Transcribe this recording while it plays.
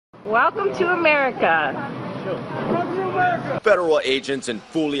Welcome to America. Federal agents and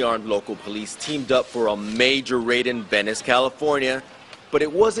fully armed local police teamed up for a major raid in Venice, California, but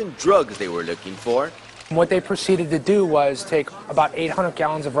it wasn't drugs they were looking for. What they proceeded to do was take about 800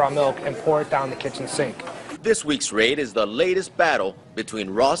 gallons of raw milk and pour it down the kitchen sink. This week's raid is the latest battle between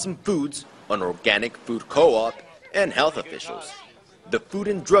Rawesome Foods, an organic food co-op, and health officials. The Food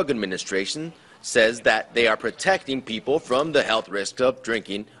and Drug Administration says that they are protecting people from the health risks of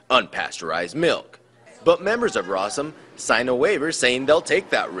drinking unpasteurized milk. But members of Rawesome sign a waiver saying they'll take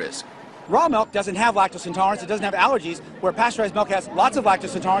that risk. Raw milk doesn't have lactose intolerance, it doesn't have allergies, where pasteurized milk has lots of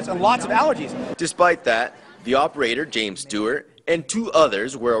lactose intolerance and lots of allergies. Despite that, the operator, James Stewart, and 2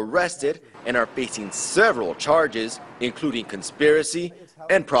 others were arrested and are facing several charges, including conspiracy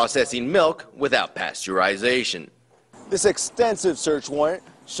and processing milk without pasteurization. This extensive search warrant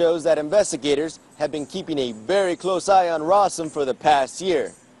shows that investigators have been keeping a very close eye on Rawesome for the past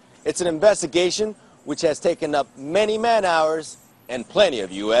year. It's an investigation which has taken up many man-hours and plenty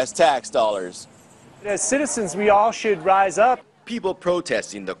of U.S. tax dollars. As citizens, we all should rise up. People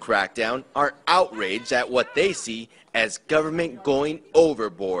protesting the crackdown are outraged at what they see as government going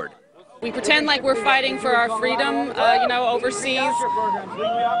overboard. We pretend like we're fighting for our freedom, overseas,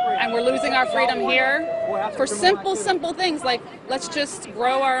 and we're losing our freedom here for simple things like let's just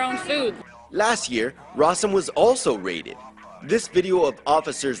grow our own food. Last year, Rawesome was also raided. This video of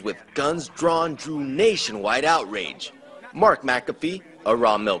officers with guns drawn drew nationwide outrage. Mark McAfee, a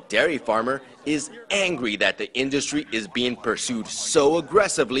raw milk dairy farmer, is angry that the industry is being pursued so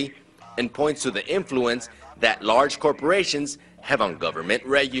aggressively and points to the influence that large corporations have on government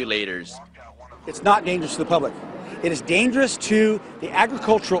regulators. It's not dangerous to the public. It is dangerous to the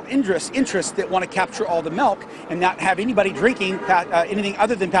agricultural interests that want to capture all the milk and not have anybody drinking anything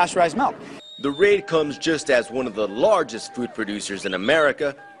other than pasteurized milk. The raid comes just as one of the largest food producers in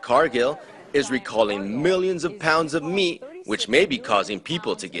America, Cargill, is recalling millions of pounds of meat, which may be causing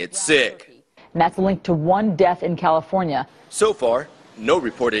people to get sick. And that's linked to 1 death in California. So far, no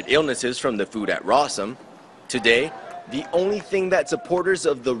reported illnesses from the food at Rawesome. Today, the only thing that supporters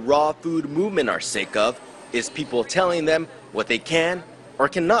of the raw food movement are sick of is people telling them what they can or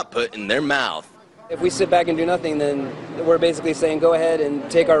cannot put in their mouth. If we sit back and do nothing, then we're basically saying go ahead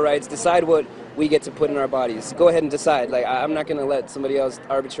and take our rights, decide what we get to put in our bodies. Go ahead and decide. I'm not going to let somebody else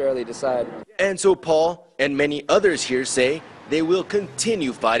arbitrarily decide. And so Paul and many others here say they will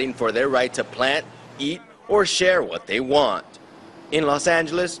continue fighting for their right to plant, eat, or share what they want. In Los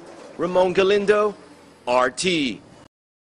Angeles, Ramon Galindo, RT.